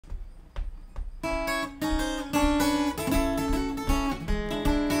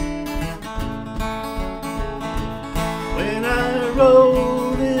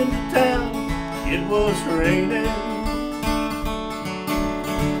raining.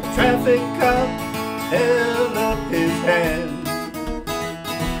 A traffic cop held up his hand.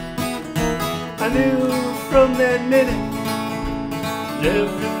 I knew from that minute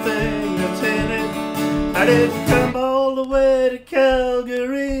everything that's in it. I didn't come all the way to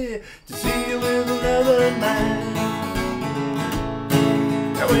Calgary to see you with another man.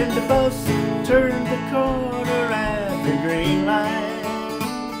 Now when the bus turned the corner at the green light,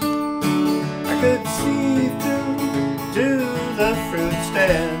 I could see through to the fruit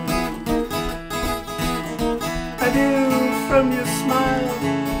stand. I knew from your smile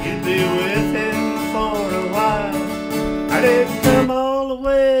you'd be with him for a while. I didn't come all the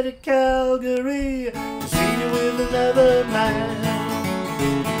way to Calgary to see you with another man.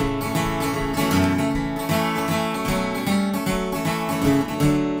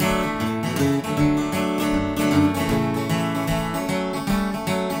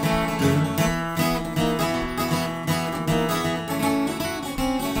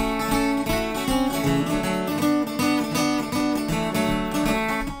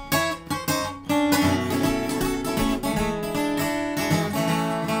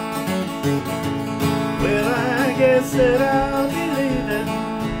 Well, I guess that I'll be leaving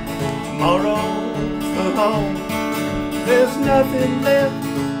tomorrow for home. There's nothing left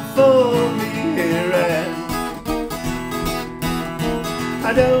for me here, and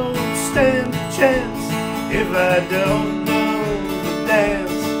I don't stand a chance if I don't know the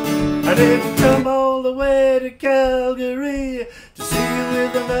dance. I didn't come all the way to Calgary to see you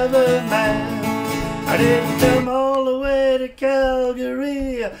with another man. I didn't come all the way to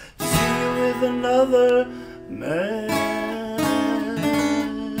Calgary to see you with another man.